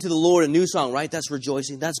 sing to the Lord a new song, right? That's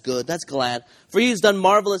rejoicing, that's good, that's glad. For he has done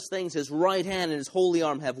marvelous things. His right hand and his holy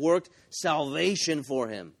arm have worked salvation for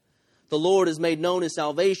him. The Lord has made known his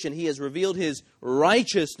salvation. He has revealed his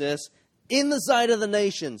righteousness in the sight of the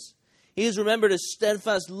nations. He has remembered his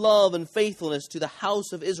steadfast love and faithfulness to the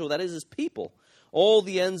house of Israel, that is his people. All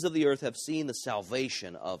the ends of the earth have seen the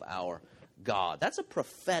salvation of our God. That's a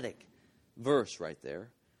prophetic verse right there.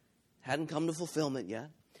 Hadn't come to fulfillment yet.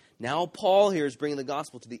 Now Paul here is bringing the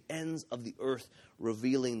gospel to the ends of the earth,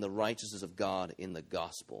 revealing the righteousness of God in the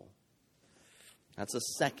gospel. That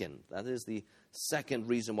is the second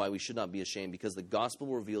reason why we should not be ashamed, because the gospel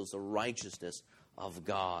reveals the righteousness of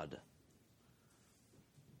God.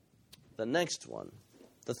 The next one,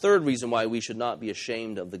 the third reason why we should not be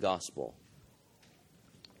ashamed of the gospel.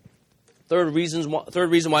 Third reason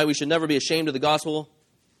why we should never be ashamed of the gospel.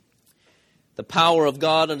 The power of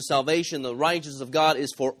God unto salvation, the righteousness of God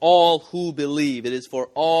is for all who believe. It is for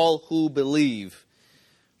all who believe.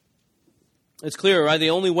 It's clear, right?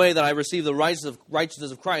 The only way that I receive the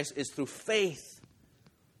righteousness of Christ is through faith.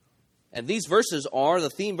 And these verses are the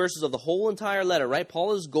theme verses of the whole entire letter, right?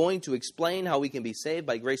 Paul is going to explain how we can be saved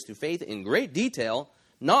by grace through faith in great detail,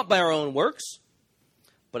 not by our own works.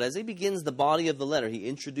 But as he begins the body of the letter, he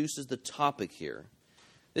introduces the topic here.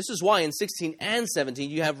 This is why in 16 and 17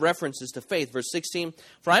 you have references to faith. Verse 16,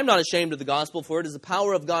 for I am not ashamed of the gospel, for it is the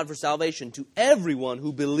power of God for salvation to everyone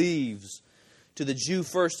who believes, to the Jew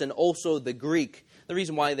first and also the Greek. The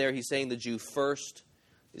reason why there he's saying the Jew first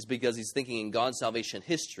is because he's thinking in God's salvation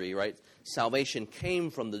history, right? Salvation came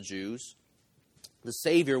from the Jews. The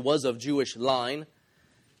Savior was of Jewish line.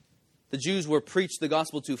 The Jews were preached the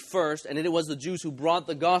gospel to first, and it was the Jews who brought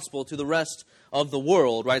the gospel to the rest of the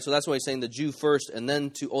world, right? So that's why he's saying the Jew first, and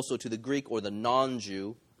then also to the Greek or the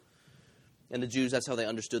non-Jew. And the Jews, that's how they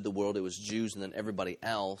understood the world. It was Jews and then everybody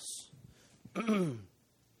else.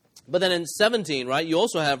 But then in 17, right, you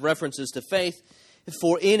also have references to faith.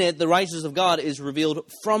 For in it, the righteousness of God is revealed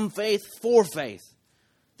from faith for faith.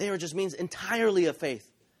 There just means entirely of faith.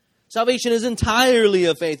 Salvation is entirely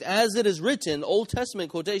of faith. As it is written, Old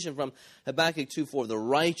Testament quotation from Habakkuk 2:4, the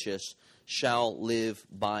righteous shall live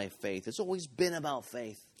by faith. It's always been about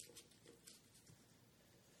faith.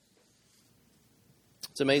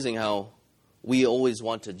 It's amazing how we always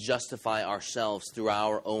want to justify ourselves through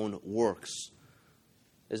our own works,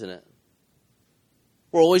 isn't it?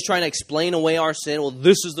 We're always trying to explain away our sin. Well,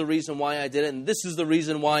 this is the reason why I did it, and this is the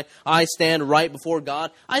reason why I stand right before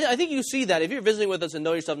God. I think you see that. If you're visiting with us and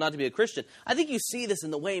know yourself not to be a Christian, I think you see this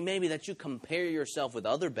in the way maybe that you compare yourself with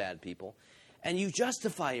other bad people, and you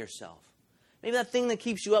justify yourself. Maybe that thing that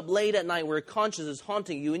keeps you up late at night where your conscience is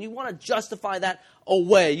haunting you, and you want to justify that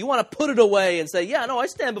away. You want to put it away and say, yeah, no, I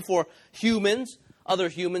stand before humans, other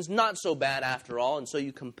humans, not so bad after all, and so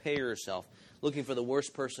you compare yourself, looking for the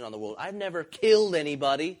worst person on the world. I've never killed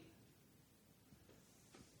anybody.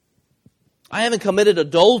 I haven't committed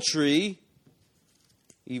adultery,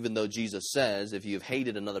 even though Jesus says if you've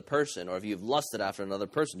hated another person or if you've lusted after another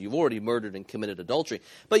person, you've already murdered and committed adultery.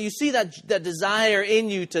 But you see that desire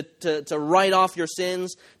in you to write off your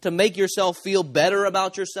sins, to make yourself feel better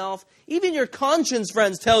about yourself. Even your conscience,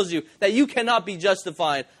 friends, tells you that you cannot be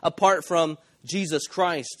justified apart from Jesus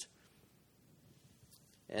Christ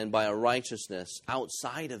and by a righteousness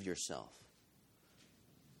outside of yourself.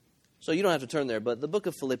 So you don't have to turn there, but the book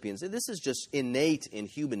of Philippians, this is just innate in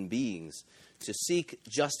human beings to seek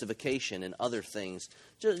justification in other things.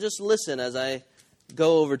 Just listen as I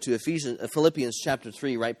go over to Philippians chapter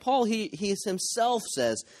 3, right? Paul, he himself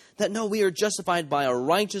says that no, we are justified by a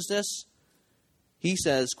righteousness. He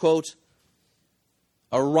says, quote,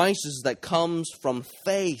 a righteousness that comes from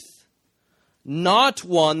faith, not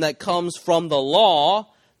one that comes from the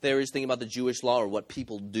law. There is thinking about the Jewish law or what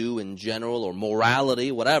people do in general or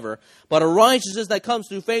morality, whatever. But a righteousness that comes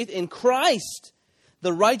through faith in Christ.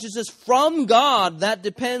 The righteousness from God that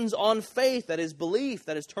depends on faith, that is belief,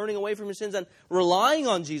 that is turning away from your sins and relying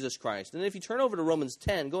on Jesus Christ. And if you turn over to Romans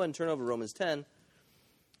 10, go ahead and turn over to Romans 10.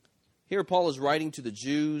 Here Paul is writing to the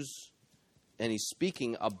Jews and he's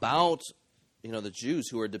speaking about, the Jews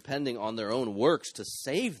who are depending on their own works to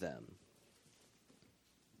save them.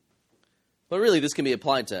 But really, this can be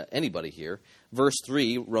applied to anybody here. Verse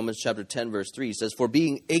 3, Romans chapter 10, verse 3 says, for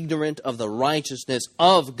being ignorant of the righteousness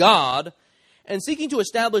of God and seeking to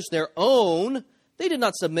establish their own, they did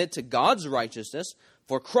not submit to God's righteousness.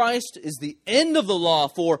 For Christ is the end of the law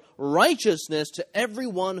for righteousness to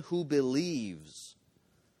everyone who believes.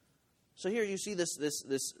 So here you see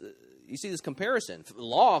this comparison.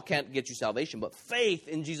 Law can't get you salvation, but faith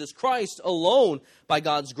in Jesus Christ alone by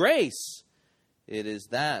God's grace, it is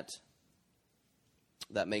that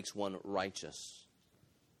makes one righteous.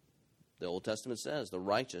 The Old Testament says, the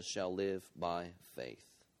righteous shall live by faith.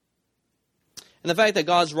 And the fact that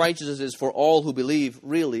God's righteousness is for all who believe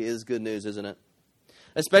really is good news, isn't it?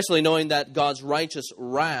 Especially knowing that God's righteous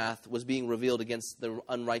wrath was being revealed against the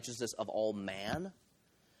unrighteousness of all man.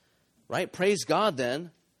 Right? Praise God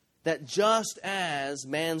then, that just as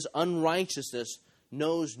man's unrighteousness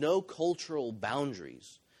knows no cultural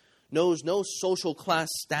boundaries, knows no social class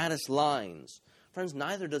status lines, friends,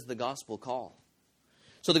 neither does the gospel call.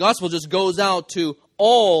 So the gospel just goes out to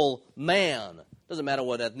all man. Doesn't matter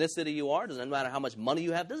what ethnicity you are. Doesn't matter how much money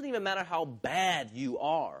you have. Doesn't even matter how bad you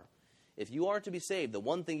are. If you are to be saved, the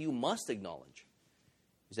one thing you must acknowledge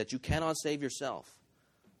is that you cannot save yourself.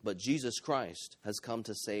 But Jesus Christ has come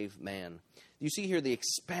to save man. You see here the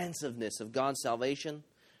expansiveness of God's salvation.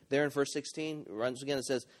 There in verse 16, once again it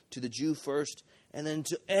says, to the Jew first, and then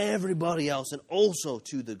to everybody else, and also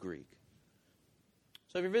to the Greek.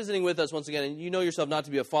 So if you're visiting with us once again, and you know yourself not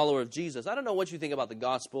to be a follower of Jesus, I don't know what you think about the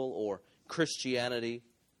gospel or Christianity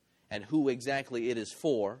and who exactly it is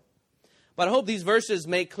for. But I hope these verses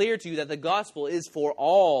make clear to you that the gospel is for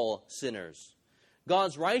all sinners.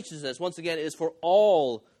 God's righteousness, once again, is for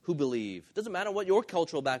all who believe. It doesn't matter what your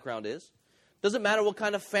cultural background is. It doesn't matter what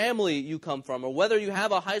kind of family you come from or whether you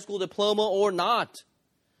have a high school diploma or not.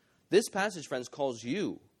 This passage, friends, calls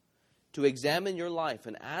you to examine your life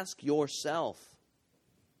and ask yourself,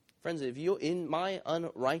 friends, if you're in my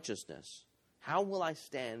unrighteousness, how will I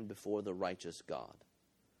stand before the righteous God?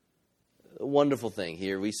 A wonderful thing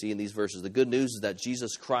here we see in these verses. The good news is that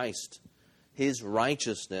Jesus Christ, His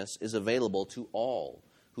righteousness is available to all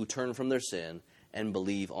who turn from their sin and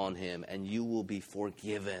believe on Him. And you will be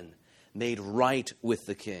forgiven, made right with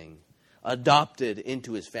the King, adopted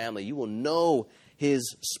into His family. You will know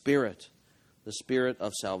His Spirit, the Spirit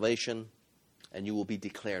of salvation, and you will be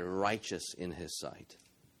declared righteous in His sight.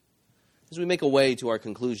 As we make a way to our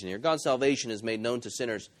conclusion here, God's salvation is made known to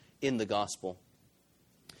sinners in the gospel.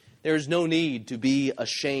 There is no need to be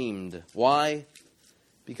ashamed. Why?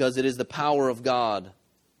 Because it is the power of God.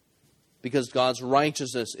 Because God's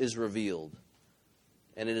righteousness is revealed.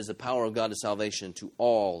 And it is the power of God to salvation to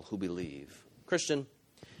all who believe. Christian,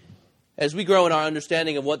 as we grow in our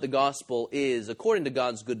understanding of what the gospel is, according to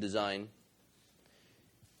God's good design,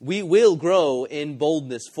 we will grow in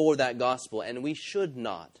boldness for that gospel, and we should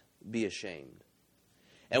not be ashamed.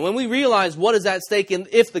 And when we realize what is at stake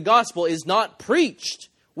if the gospel is not preached,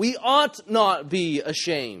 we ought not be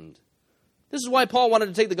ashamed. This is why Paul wanted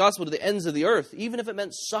to take the gospel to the ends of the earth, even if it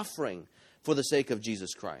meant suffering for the sake of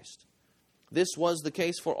Jesus Christ. This was the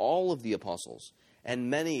case for all of the apostles and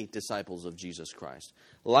many disciples of Jesus Christ,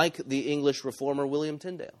 like the English reformer William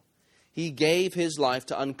Tyndale. He gave his life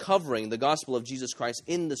to uncovering the gospel of Jesus Christ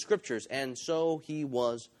in the Scriptures, and so he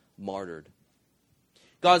was martyred.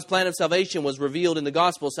 God's plan of salvation was revealed in the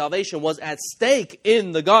gospel. Salvation was at stake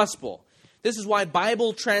in the gospel. This is why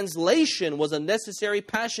Bible translation was a necessary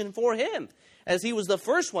passion for him, as he was the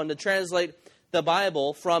first one to translate the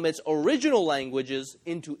Bible from its original languages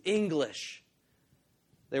into English.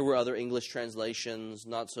 There were other English translations,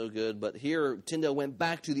 not so good, but here Tyndale went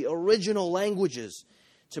back to the original languages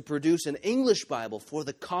to produce an English Bible for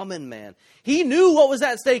the common man. He knew what was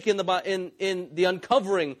at stake in the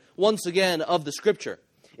uncovering, once again, of the Scripture,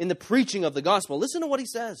 in the preaching of the gospel. Listen to what he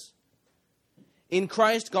says. In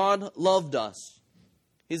Christ God loved us,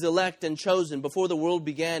 His elect and chosen, before the world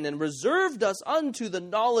began, and reserved us unto the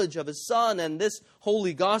knowledge of His Son and this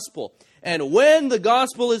holy gospel. And when the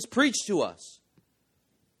gospel is preached to us,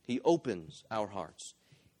 He opens our hearts.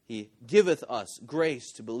 He giveth us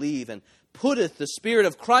grace to believe, and putteth the Spirit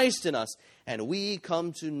of Christ in us, and we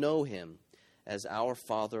come to know Him as our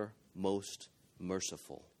Father most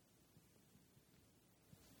merciful.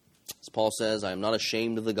 As Paul says, I am not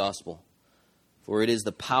ashamed of the gospel, for it is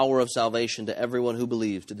the power of salvation to everyone who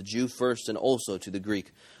believes, to the Jew first and also to the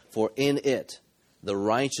Greek. For in it the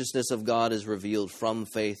righteousness of God is revealed from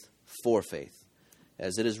faith for faith.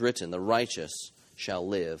 As it is written, the righteous shall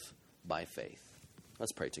live by faith.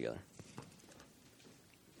 Let's pray together.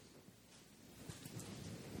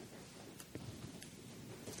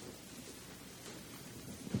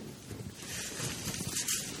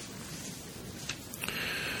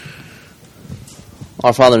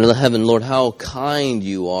 Our Father in heaven, Lord, how kind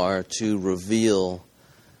you are to reveal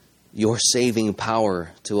your saving power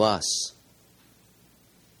to us.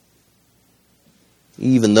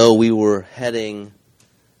 Even though we were heading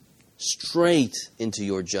straight into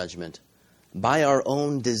your judgment, by our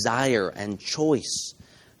own desire and choice,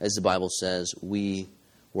 as the Bible says, we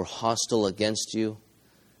were hostile against you,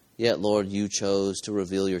 yet, Lord, you chose to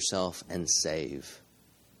reveal yourself and save.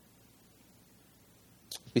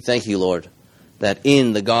 We thank you, Lord, that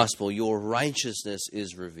in the gospel your righteousness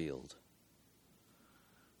is revealed.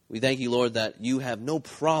 We thank you, Lord, that you have no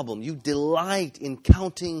problem. You delight in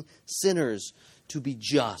counting sinners to be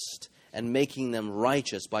just and making them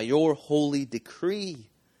righteous by your holy decree.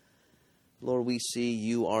 Lord, we see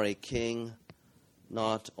you are a king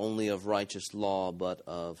not only of righteous law, but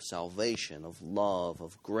of salvation, of love,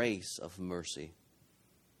 of grace, of mercy.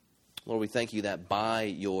 Lord, we thank you that by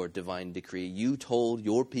your divine decree, you told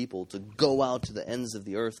your people to go out to the ends of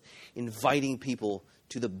the earth, inviting people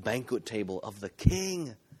to the banquet table of the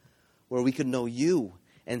King, where we could know you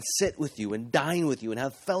and sit with you and dine with you and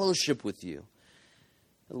have fellowship with you.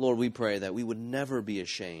 And Lord, we pray that we would never be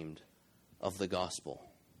ashamed of the gospel,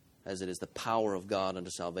 as it is the power of God unto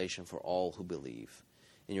salvation for all who believe.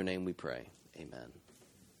 In your name we pray. Amen.